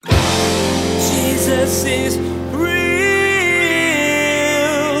Jesus is real.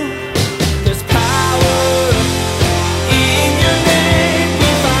 There's power in your name. We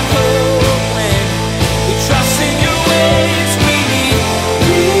find hope when we trust in your ways. We need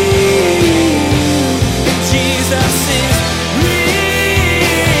you. Jesus is real.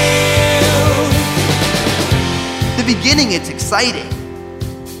 The beginning, it's exciting.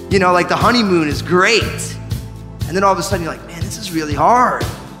 You know, like the honeymoon is great. And then all of a sudden you're like, man, this is really hard.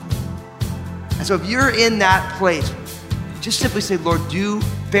 And so if you're in that place, just simply say, Lord, do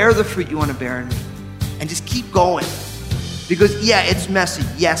bear the fruit you want to bear in me. And just keep going. Because yeah, it's messy.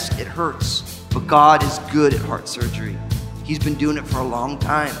 Yes, it hurts. But God is good at heart surgery. He's been doing it for a long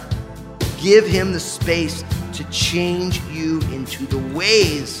time. Give him the space to change you into the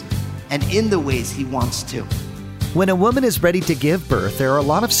ways and in the ways he wants to. When a woman is ready to give birth, there are a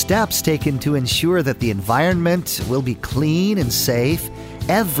lot of steps taken to ensure that the environment will be clean and safe.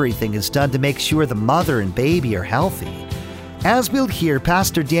 Everything is done to make sure the mother and baby are healthy. As we'll hear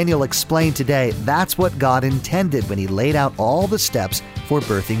Pastor Daniel explain today, that's what God intended when he laid out all the steps for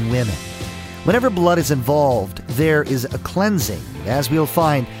birthing women. Whenever blood is involved, there is a cleansing. As we'll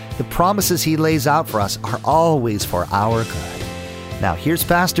find, the promises he lays out for us are always for our good. Now, here's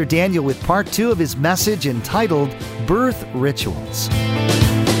Pastor Daniel with part 2 of his message entitled Birth Rituals.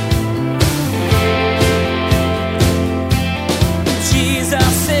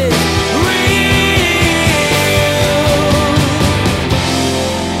 Jesus is real.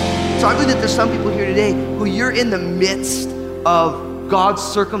 So I believe that there's some people here today who you're in the midst of God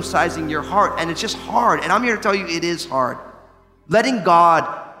circumcising your heart, and it's just hard. And I'm here to tell you it is hard. Letting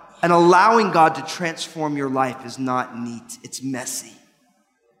God and allowing God to transform your life is not neat. It's messy.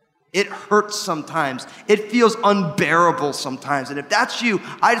 It hurts sometimes. It feels unbearable sometimes. And if that's you,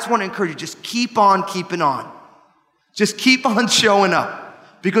 I just want to encourage you, just keep on keeping on. Just keep on showing up.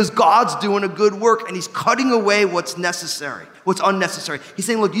 Because God's doing a good work and he's cutting away what's necessary, what's unnecessary. He's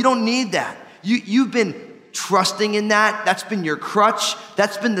saying, look, you don't need that. You've been trusting in that. That's been your crutch.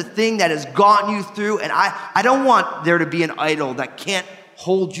 That's been the thing that has gotten you through. And I don't want there to be an idol that can't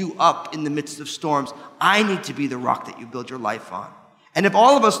hold you up in the midst of storms. I need to be the rock that you build your life on. And if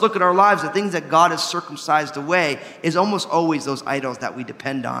all of us look at our lives, the things that God has circumcised away is almost always those idols that we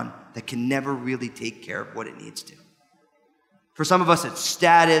depend on that can never really take care of what it needs to. For some of us, it's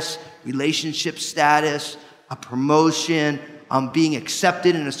status, relationship status, a promotion, being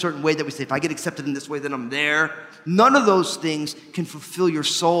accepted in a certain way that we say, if I get accepted in this way, then I'm there. None of those things can fulfill your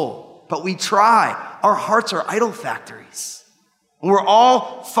soul, but we try. Our hearts are idol factories. And we're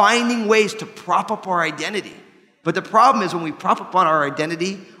all finding ways to prop up our identity. But the problem is when we prop up on our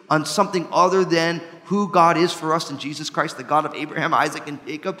identity on something other than who God is for us in Jesus Christ, the God of Abraham, Isaac, and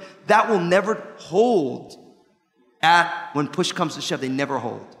Jacob, that will never hold when push comes to shove. They never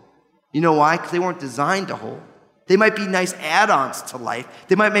hold. You know why? Because they weren't designed to hold. They might be nice add-ons to life.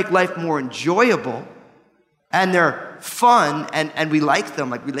 They might make life more enjoyable, and they're fun, and we like them.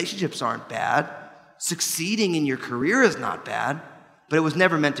 Like relationships aren't bad. Succeeding in your career is not bad. But it was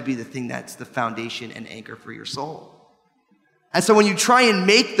never meant to be the thing that's the foundation and anchor for your soul. And so when you try and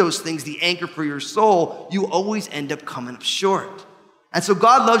make those things the anchor for your soul, you always end up coming up short. And so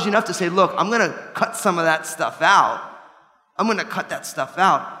God loves you enough to say, look, I'm going to cut some of that stuff out. I'm going to cut that stuff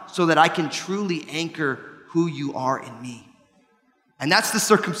out so that I can truly anchor who you are in me. And that's the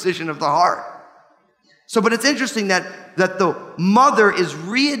circumcision of the heart. So, but it's interesting that the mother is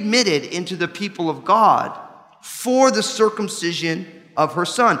readmitted into the people of God for the circumcision of her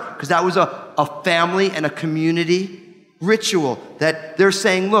son, because that was a family and a community ritual that they're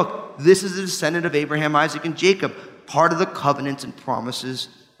saying, look, this is a descendant of Abraham, Isaac, and Jacob, part of the covenants and promises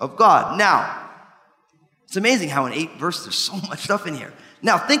of God. Now, it's amazing how in 8 verses there's so much stuff in here.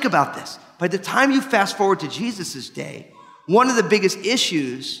 Now, think about this. By the time you fast forward to Jesus' day, one of the biggest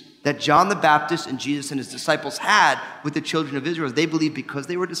issues that John the Baptist and Jesus and his disciples had with the children of Israel is they believed because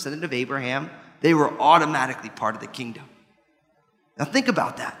they were a descendant of Abraham, they were automatically part of the kingdom. Now think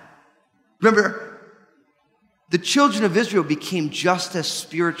about that. Remember, the children of Israel became just as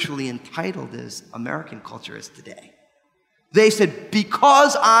spiritually entitled as American culture is today. They said,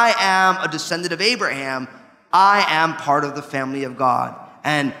 because I am a descendant of Abraham, I am part of the family of God.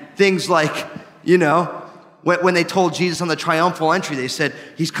 And things like, you know, when they told Jesus on the triumphal entry, they said,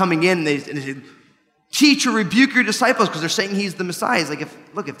 he's coming in, and they said, teach or rebuke your disciples, because they're saying he's the Messiah. He's like,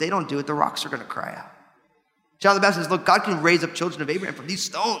 if they don't do it, the rocks are going to cry out. John the Baptist says, look, God can raise up children of Abraham from these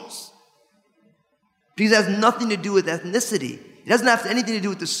stones. Because it has nothing to do with ethnicity. It doesn't have anything to do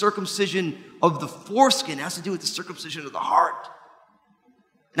with the circumcision of the foreskin. It has to do with the circumcision of the heart.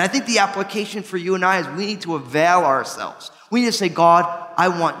 And I think the application for you and I is we need to avail ourselves. We need to say, God, I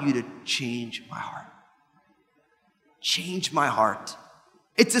want you to change my heart. change my heart.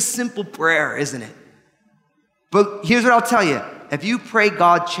 It's a simple prayer, isn't it? But here's what I'll tell you. If you pray,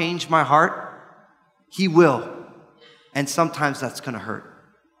 God, change my heart, he will. And sometimes that's going to hurt.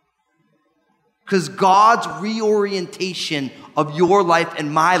 Because God's reorientation of your life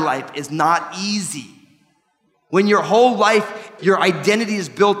and my life is not easy. When your whole life, your identity is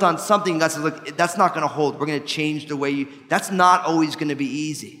built on something, God says, look, that's not going to hold. We're going to change the way that's not always going to be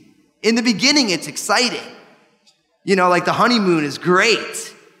easy. In the beginning, it's exciting. You know, like the honeymoon is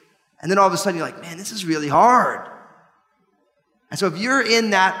great. And then all of a sudden, you're like, man, this is really hard. And so if you're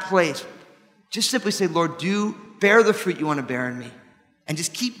in that place, just simply say, Lord, bear the fruit you want to bear in me. And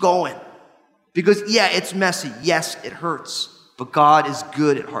just keep going. Because, yeah, it's messy. Yes, it hurts. But God is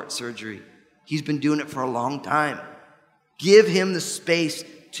good at heart surgery. He's been doing it for a long time. Give him the space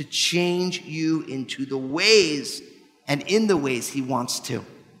to change you into the ways and in the ways he wants to.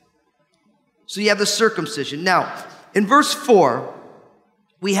 So you have the circumcision. Now, in verse 4,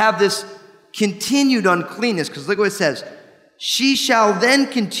 we have this continued uncleanness, because look what it says. She shall then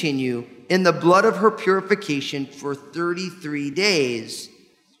continue in the blood of her purification for 33 days.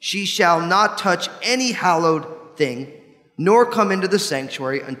 She shall not touch any hallowed thing, nor come into the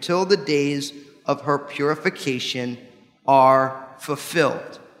sanctuary until the days of her purification are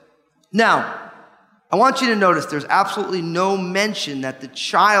fulfilled. Now, I want you to notice there's absolutely no mention that the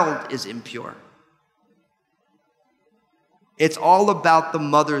child is impure. It's all about the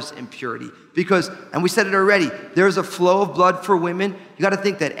mother's impurity. Because, and we said it already, there's a flow of blood for women. You got to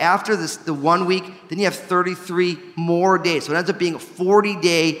think that after the 1 week, then you have 33 more days. So it ends up being a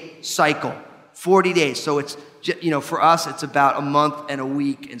 40-day cycle, 40 days. So it's, for us, it's about a month and a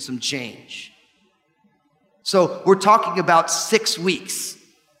week and some change. So we're talking about 6 weeks,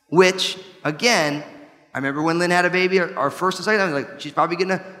 which, again, I remember when Lynn had a baby, our first and second, I was like, she's probably going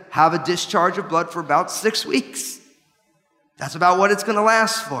to have a discharge of blood for about 6 weeks. That's about what it's going to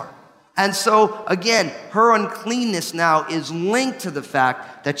last for. And so, again, her uncleanness now is linked to the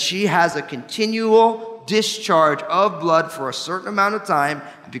fact that she has a continual discharge of blood for a certain amount of time.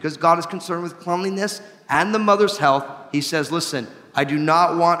 And because God is concerned with cleanliness and the mother's health, he says, listen, I do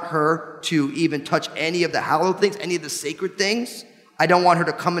not want her to even touch any of the hallowed things, any of the sacred things. I don't want her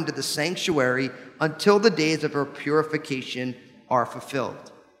to come into the sanctuary until the days of her purification are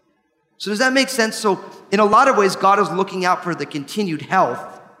fulfilled. So does that make sense? So in a lot of ways, God is looking out for the continued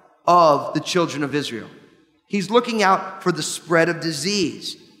health of the children of Israel. He's looking out for the spread of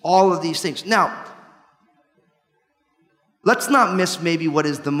disease, all of these things. Now, let's not miss maybe what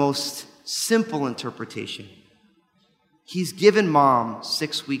is the most simple interpretation. He's given mom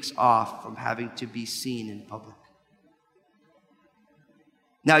 6 weeks off from having to be seen in public.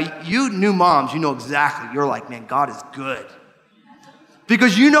 Now, you new moms, you know exactly. You're like, man, God is good.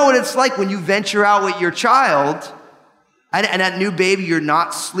 Because you know what it's like when you venture out with your child and that new baby, you're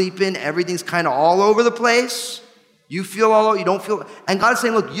not sleeping, everything's kind of all over the place. You feel all over, you don't feel, and God's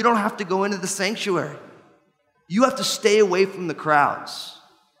saying, look, you don't have to go into the sanctuary. You have to stay away from the crowds.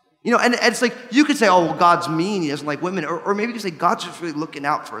 And it's like, you could say, oh, well, God's mean, he doesn't like women. Or maybe you could say, God's just really looking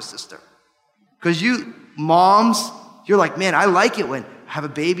out for a sister. Because you moms, you're like, man, I like it when I have a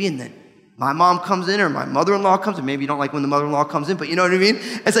baby and then my mom comes in or my mother-in-law comes in. Maybe you don't like when the mother-in-law comes in, but you know what I mean?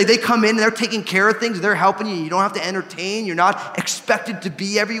 It's like they come in and they're taking care of things. They're helping you. You don't have to entertain. You're not expected to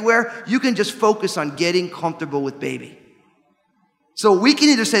be everywhere. You can just focus on getting comfortable with baby. So we can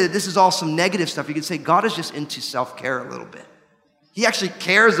either say that this is all some negative stuff. You can say God is just into self-care a little bit. He actually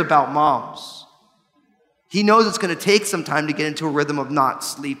cares about moms. He knows it's going to take some time to get into a rhythm of not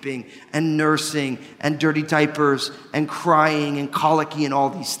sleeping and nursing and dirty diapers and crying and colicky and all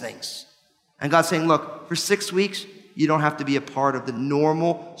these things. And God's saying, look, for 6 weeks, you don't have to be a part of the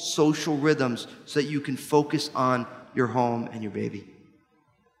normal social rhythms so that you can focus on your home and your baby.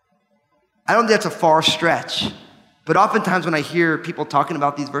 I don't think that's a far stretch, but oftentimes when I hear people talking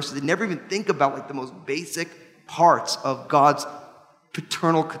about these verses, they never even think about like the most basic parts of God's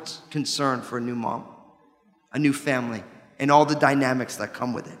paternal concern for a new mom, a new family, and all the dynamics that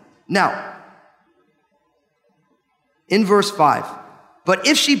come with it. Now, in verse 5, but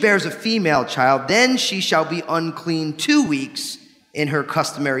if she bears a female child, then she shall be unclean 2 weeks in her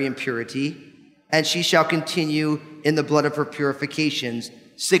customary impurity, and she shall continue in the blood of her purifications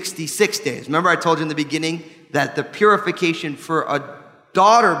 66 days. Remember I told you in the beginning that the purification for a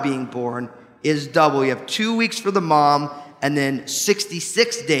daughter being born is double. You have 2 weeks for the mom, and then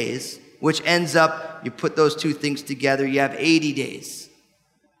 66 days, which ends up, you put those two things together, you have 80 days.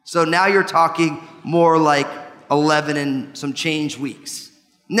 So now you're talking more like 11 and some change weeks.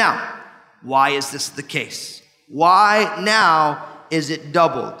 Now, why is this the case? Why now is it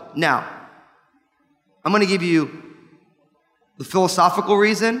doubled? Now, I'm going to give you the philosophical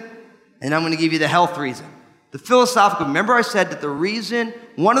reason, and I'm going to give you the health reason. The philosophical, remember I said that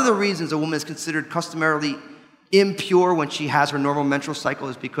one of the reasons a woman is considered customarily impure when she has her normal menstrual cycle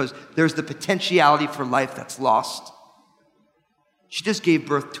is because there's the potentiality for life that's lost. She just gave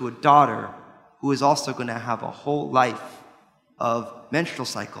birth to a daughter who is also going to have a whole life of menstrual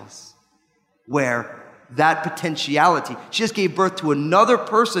cycles where that potentiality, she just gave birth to another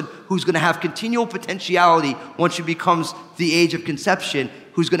person who's going to have continual potentiality once she becomes the age of conception,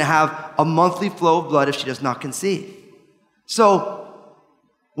 who's going to have a monthly flow of blood if she does not conceive. So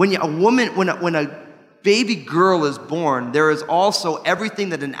when a baby girl is born, there is also everything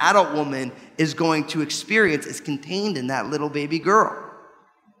that an adult woman is going to experience is contained in that little baby girl.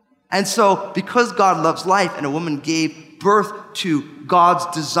 And so because God loves life and a woman gave birth to God's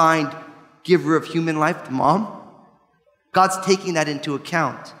designed giver of human life, the mom, God's taking that into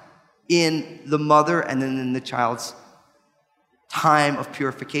account in the mother and then in the child's time of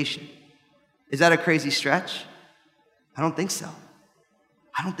purification. Is that a crazy stretch? I don't think so.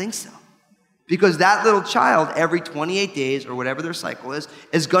 I don't think so. Because that little child, every 28 days or whatever their cycle is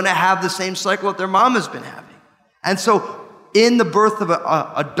going to have the same cycle that their mom has been having. And so in the birth of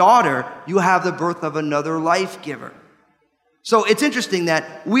a daughter, you have the birth of another life giver. So it's interesting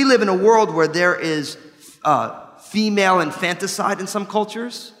that we live in a world where there is female infanticide in some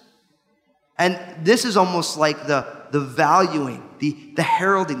cultures. And this is almost like the valuing, the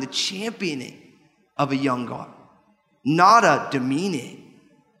heralding, the championing of a young God, not a demeaning.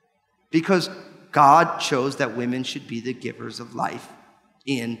 Because God chose that women should be the givers of life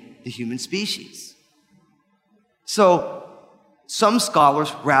in the human species. So some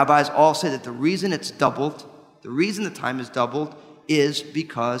scholars, rabbis, all say that the reason it's doubled, the reason the time is doubled is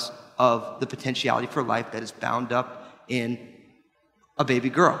because of the potentiality for life that is bound up in a baby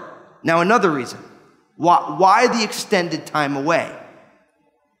girl. Now, another reason. Why the extended time away?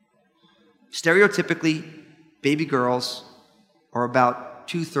 Stereotypically, baby girls are about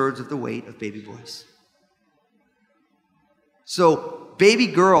 2/3 of the weight of baby boys. So baby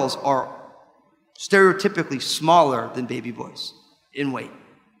girls are stereotypically smaller than baby boys in weight.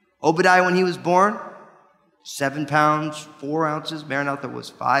 Obadiah, when he was born, 7 pounds, 4 ounces. Maranatha was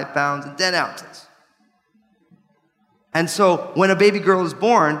 5 pounds and 10 ounces. And so when a baby girl is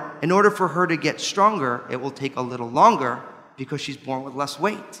born, in order for her to get stronger, it will take a little longer because she's born with less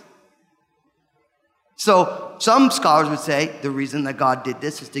weight. So some scholars would say the reason that God did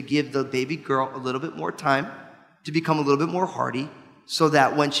this is to give the baby girl a little bit more time to become a little bit more hardy so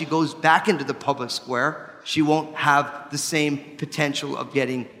that when she goes back into the public square, she won't have the same potential of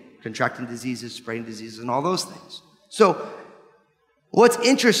contracting diseases, spreading diseases, and all those things. So what's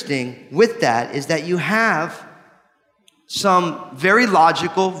interesting with that is that you have some very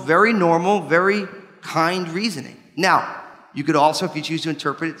logical, very normal, very kind reasoning. Now, you could also, if you choose to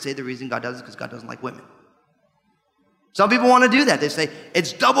interpret it, say the reason God does it because God doesn't like women. Some people want to do that. They say,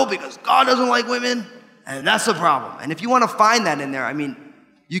 it's double because God doesn't like women, and that's the problem. And if you want to find that in there, I mean,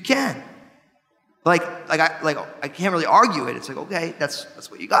 you can. I can't really argue it. It's like, okay, that's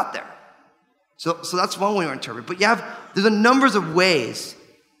what you got there. So that's one way to interpret. But there's a number of ways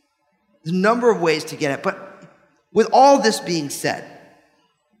to get it. But with all this being said,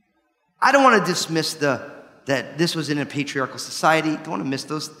 I don't want to dismiss that this was in a patriarchal society. Don't want to miss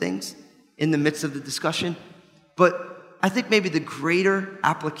those things in the midst of the discussion. But I think maybe the greater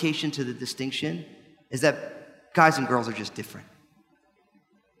application to the distinction is that guys and girls are just different.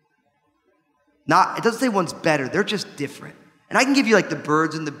 It doesn't say one's better, they're just different. And I can give you like the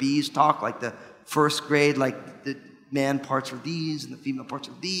birds and the bees talk, like the first grade, like the man parts are these and the female parts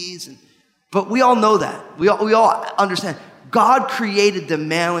are these. But we all know that. We all understand. God created the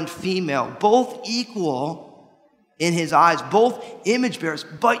male and female, both equal in his eyes, both image bearers,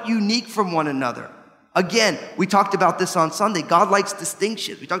 but unique from one another. Again, we talked about this on Sunday. God likes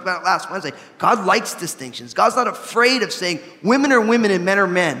distinctions. We talked about it last Wednesday. God likes distinctions. God's not afraid of saying women are women and men are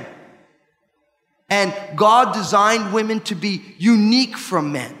men. And God designed women to be unique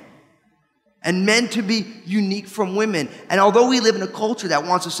from men and men to be unique from women. And although we live in a culture that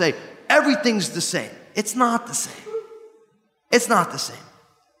wants to say everything's the same, it's not the same. It's not the same.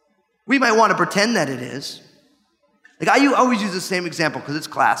 We might want to pretend that it is. Like I always use the same example because it's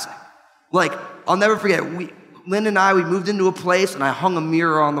classic. Like, I'll never forget, Lynn and I, we moved into a place and I hung a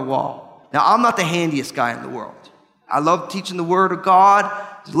mirror on the wall. Now, I'm not the handiest guy in the world. I love teaching the word of God.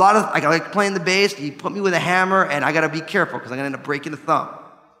 There's I like playing the bass. He put me with a hammer and I got to be careful because I'm going to end up breaking a thumb.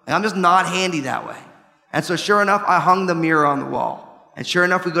 And I'm just not handy that way. And so sure enough, I hung the mirror on the wall. And sure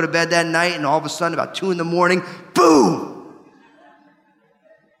enough, we go to bed that night and all of a sudden about 2 a.m, boom!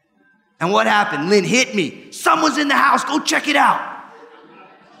 And what happened? Lynn hit me. Someone's in the house. Go check it out.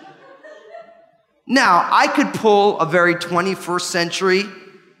 Now, I could pull a very 21st century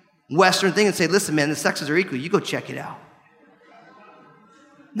Western thing and say, listen, man, the sexes are equal. You go check it out.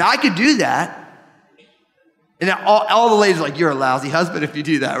 Now, I could do that. And all the ladies are like, you're a lousy husband if you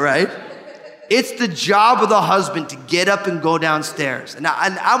do that, right? It's the job of the husband to get up and go downstairs. And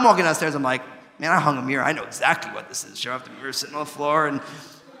I'm walking downstairs, I'm like, man, I hung a mirror. I know exactly what this is. Sure, off the mirror sitting on the floor and,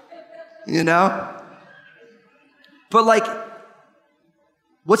 you know? But like,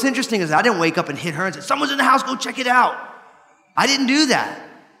 what's interesting is I didn't wake up and hit her and say, someone's in the house, go check it out. I didn't do that.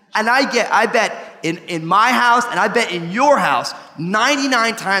 And I bet in my house and I bet in your house,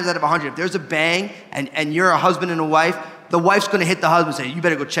 99 times out of 100, if there's a bang and you're a husband and a wife, the wife's gonna hit the husband and say, you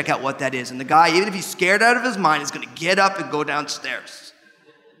better go check out what that is. And the guy, even if he's scared out of his mind, is gonna get up and go downstairs.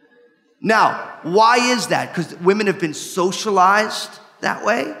 Now, why is that? Because women have been socialized that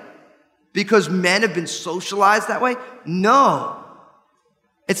way? Because men have been socialized that way? No.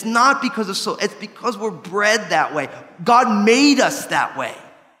 It's not because it's because we're bred that way. God made us that way.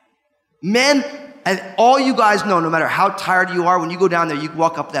 Men, and all you guys know, no matter how tired you are, when you go down there, you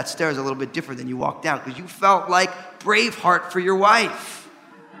walk up that stairs a little bit different than you walk down because you felt like Braveheart for your wife.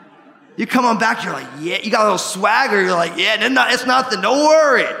 You come on back, you're like, yeah, you got a little swagger, you're like, yeah, it's nothing, don't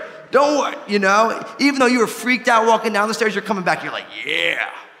worry. Don't worry, you know? Even though you were freaked out walking down the stairs, you're coming back, you're like, yeah.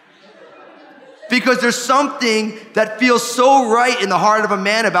 Because there's something that feels so right in the heart of a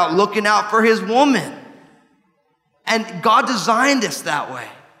man about looking out for his woman. And God designed us that way.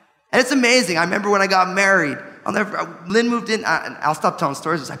 And it's amazing. I remember when I got married, Lynn moved in, and I'll stop telling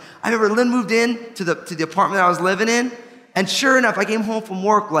stories. I remember Lynn moved in to the apartment I was living in, and sure enough, I came home from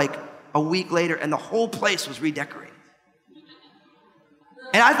work like a week later, and the whole place was redecorated.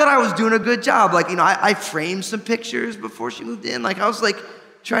 And I thought I was doing a good job. Like, you know, I framed some pictures before she moved in. Like, I was like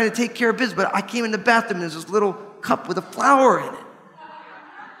trying to take care of business, but I came in the bathroom, and there's this little cup with a flower in it.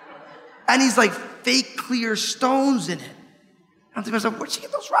 And these like fake clear stones in it. I'm thinking to myself, where'd she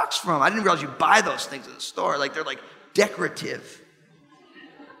get those rocks from? I didn't realize you buy those things at the store. Like, they're like decorative.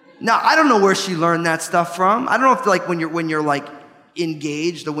 Now, I don't know where she learned that stuff from. I don't know if like when you're like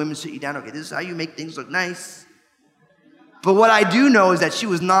engaged, the women sit you down, okay, this is how you make things look nice. But what I do know is that she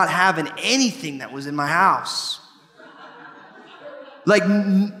was not having anything that was in my house. Like,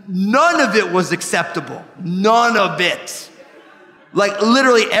 none of it was acceptable. None of it. Like,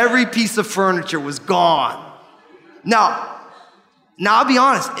 literally every piece of furniture was gone. Now, I'll be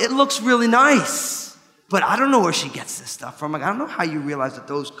honest, it looks really nice, but I don't know where she gets this stuff from. Like, I don't know how you realize that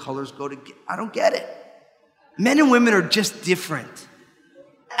those colors go together. I don't get it. Men and women are just different.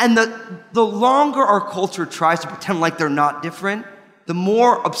 And the longer our culture tries to pretend like they're not different, the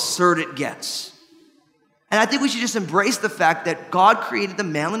more absurd it gets. And I think we should just embrace the fact that God created the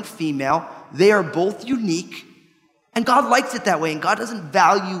male and female. They are both unique, and God likes it that way, and God doesn't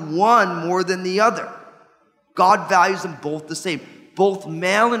value one more than the other. God values them both the same. Both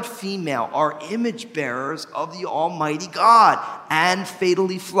male and female are image bearers of the Almighty God and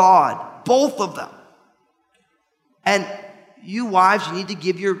fatally flawed. Both of them. And you wives, you need to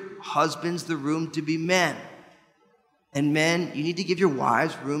give your husbands the room to be men. And men, you need to give your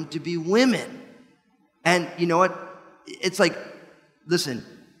wives room to be women. And you know what? It's like, listen,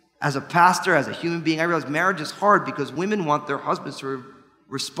 as a pastor, as a human being, I realize marriage is hard because women want their husbands to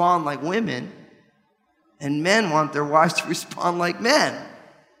respond like women. And men want their wives to respond like men.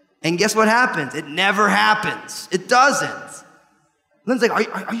 And guess what happens? It never happens. It doesn't. Lynn's like,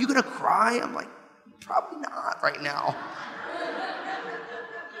 are you going to cry? I'm like, probably not right now.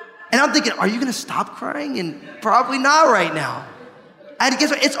 And I'm thinking, are you going to stop crying? And probably not right now. And guess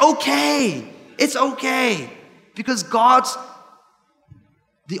what? It's okay. It's okay. Because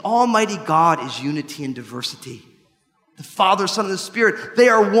the Almighty God is unity and diversity. The Father, Son, and the Spirit, they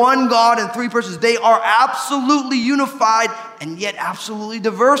are one God in three persons. They are absolutely unified and yet absolutely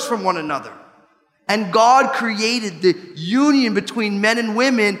diverse from one another. And God created the union between men and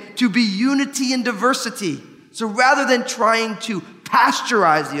women to be unity and diversity. So rather than trying to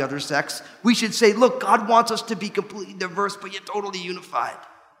pasteurize the other sex, we should say, look, God wants us to be completely diverse, but yet totally unified.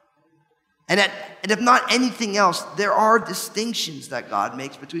 And if not anything else, there are distinctions that God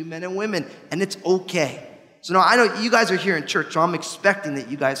makes between men and women, and it's okay. So now I know you guys are here in church, so I'm expecting that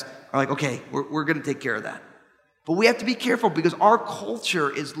you guys are like, okay, we're going to take care of that. But we have to be careful because our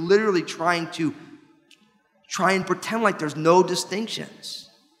culture is literally trying and pretend like there's no distinctions.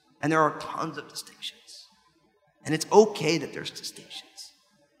 And there are tons of distinctions. And it's okay that there's distinctions.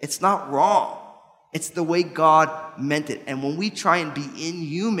 It's not wrong. It's the way God meant it. And when we try and be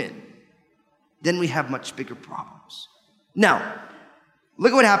inhuman, then we have much bigger problems. Now,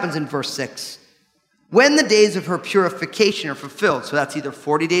 Look at what happens in verse 6. When the days of her purification are fulfilled, so that's either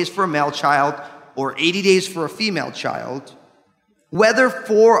 40 days for a male child or 80 days for a female child, whether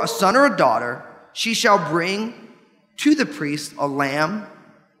for a son or a daughter, she shall bring to the priest a lamb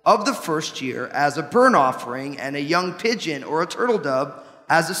of the first year as a burnt offering, and a young pigeon or a turtle dove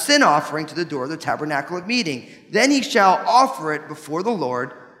as a sin offering to the door of the tabernacle of meeting. Then he shall offer it before the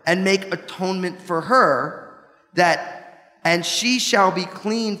Lord and make atonement for her, and she shall be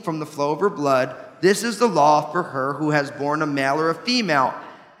clean from the flow of her blood. This is the law for her who has borne a male or a female.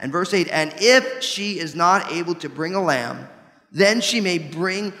 And verse 8, and if she is not able to bring a lamb, then she may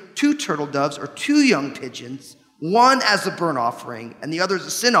bring 2 turtle doves or 2 young pigeons, one as a burnt offering and the other as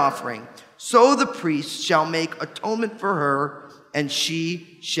a sin offering. So the priest shall make atonement for her, and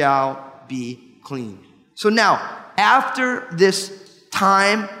she shall be clean. So now, after this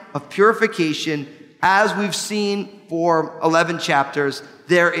time of purification, as we've seen for 11 chapters,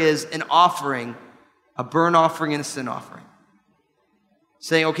 there is an offering, a burnt offering and a sin offering.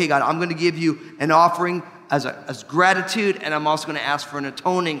 Saying, okay, God, I'm going to give you an offering as gratitude, and I'm also going to ask for an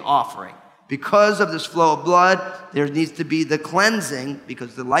atoning offering. Because of this flow of blood, there needs to be the cleansing,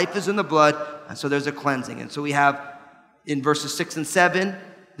 because the life is in the blood, and so there's a cleansing. And so we have in verses 6 and 7,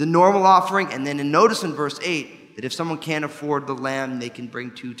 the normal offering, and then notice in verse 8 that if someone can't afford the lamb, they can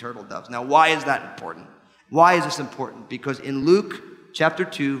bring 2 turtle doves. Now, why is that important? Why is this important? Because in Luke chapter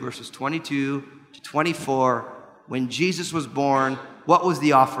 2, verses 22 to 24, when Jesus was born, what was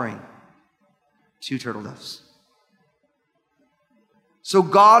the offering? 2 turtle doves. So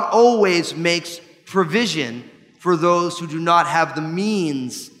God always makes provision for those who do not have the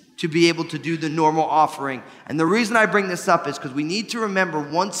means to be able to do the normal offering. And the reason I bring this up is because we need to remember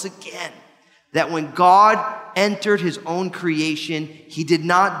once again that when God entered his own creation, he did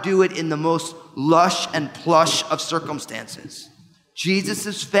not do it in the most lush and plush of circumstances.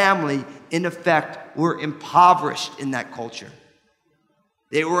 Jesus' family, in effect, were impoverished in that culture.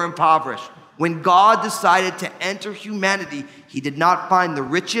 They were impoverished. When God decided to enter humanity, he did not find the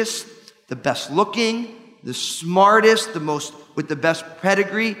richest, the best looking, the smartest, with the best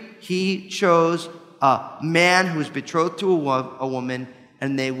pedigree. He chose a man who was betrothed to a woman,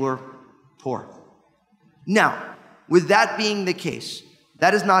 and they were poor. Now, with that being the case,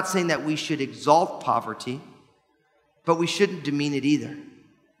 that is not saying that we should exalt poverty, but we shouldn't demean it either.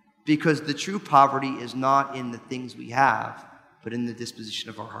 Because the true poverty is not in the things we have, but in the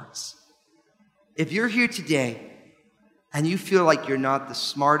disposition of our hearts. If you're here today and you feel like you're not the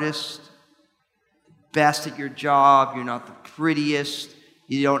smartest, best at your job, you're not the prettiest,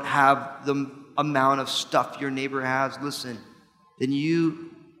 you don't have the amount of stuff your neighbor has, listen, then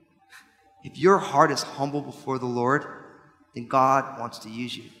if your heart is humble before the Lord, then God wants to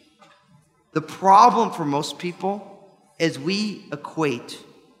use you. The problem for most people is we equate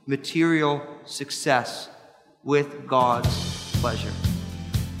material success with God's pleasure.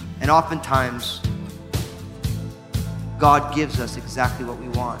 And oftentimes, God gives us exactly what we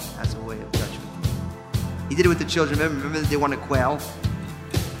want as a way of judgment. He did it with the children. Remember that they wanted quail?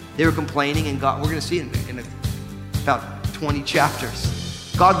 They were complaining, and God, we're going to see it in about 20 chapters.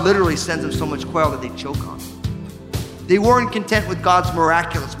 God literally sends them so much quail that they choke on it. They weren't content with God's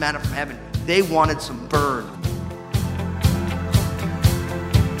miraculous manna from heaven. They wanted some bird.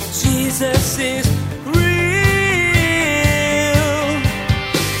 Jesus is real.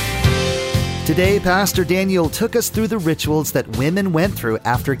 Today, Pastor Daniel took us through the rituals that women went through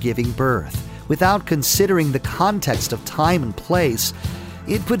after giving birth. Without considering the context of time and place,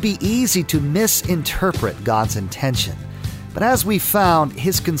 it would be easy to misinterpret God's intention. But as we found,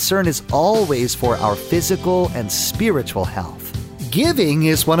 his concern is always for our physical and spiritual health. Giving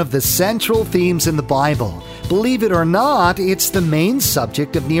is one of the central themes in the Bible. Believe it or not, it's the main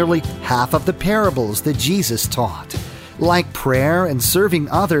subject of nearly half of the parables that Jesus taught. Like prayer and serving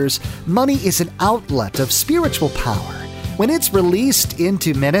others, money is an outlet of spiritual power. When it's released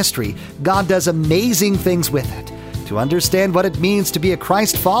into ministry, God does amazing things with it. To understand what it means to be a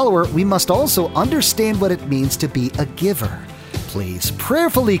Christ follower, we must also understand what it means to be a giver. Please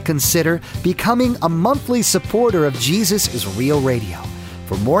prayerfully consider becoming a monthly supporter of Jesus is Real Radio.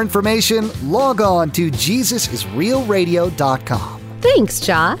 For more information, log on to JesusIsRealRadio.com. Thanks,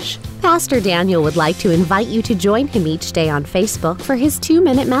 Josh. Pastor Daniel would like to invite you to join him each day on Facebook for his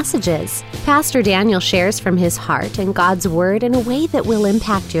 2-minute messages. Pastor Daniel shares from his heart and God's Word in a way that will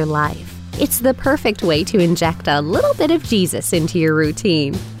impact your life. It's the perfect way to inject a little bit of Jesus into your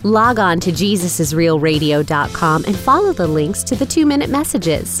routine. Log on to JesusIsRealRadio.com and follow the links to the 2-minute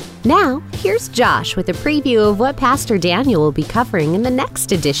messages. Now, here's Josh with a preview of what Pastor Daniel will be covering in the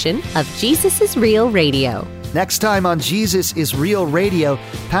next edition of Jesus is Real Radio. Next time on Jesus is Real Radio,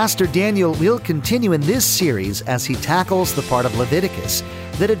 Pastor Daniel will continue in this series as he tackles the part of Leviticus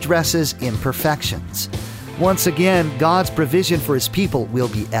that addresses imperfections. Once again, God's provision for His people will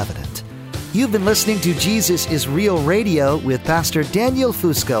be evident. You've been listening to Jesus is Real Radio with Pastor Daniel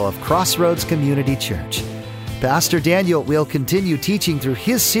Fusco of Crossroads Community Church. Pastor Daniel will continue teaching through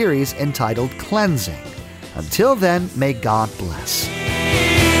his series entitled Cleansing. Until then, may God bless.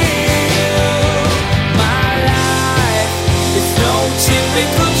 My life is no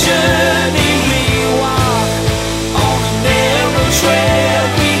typical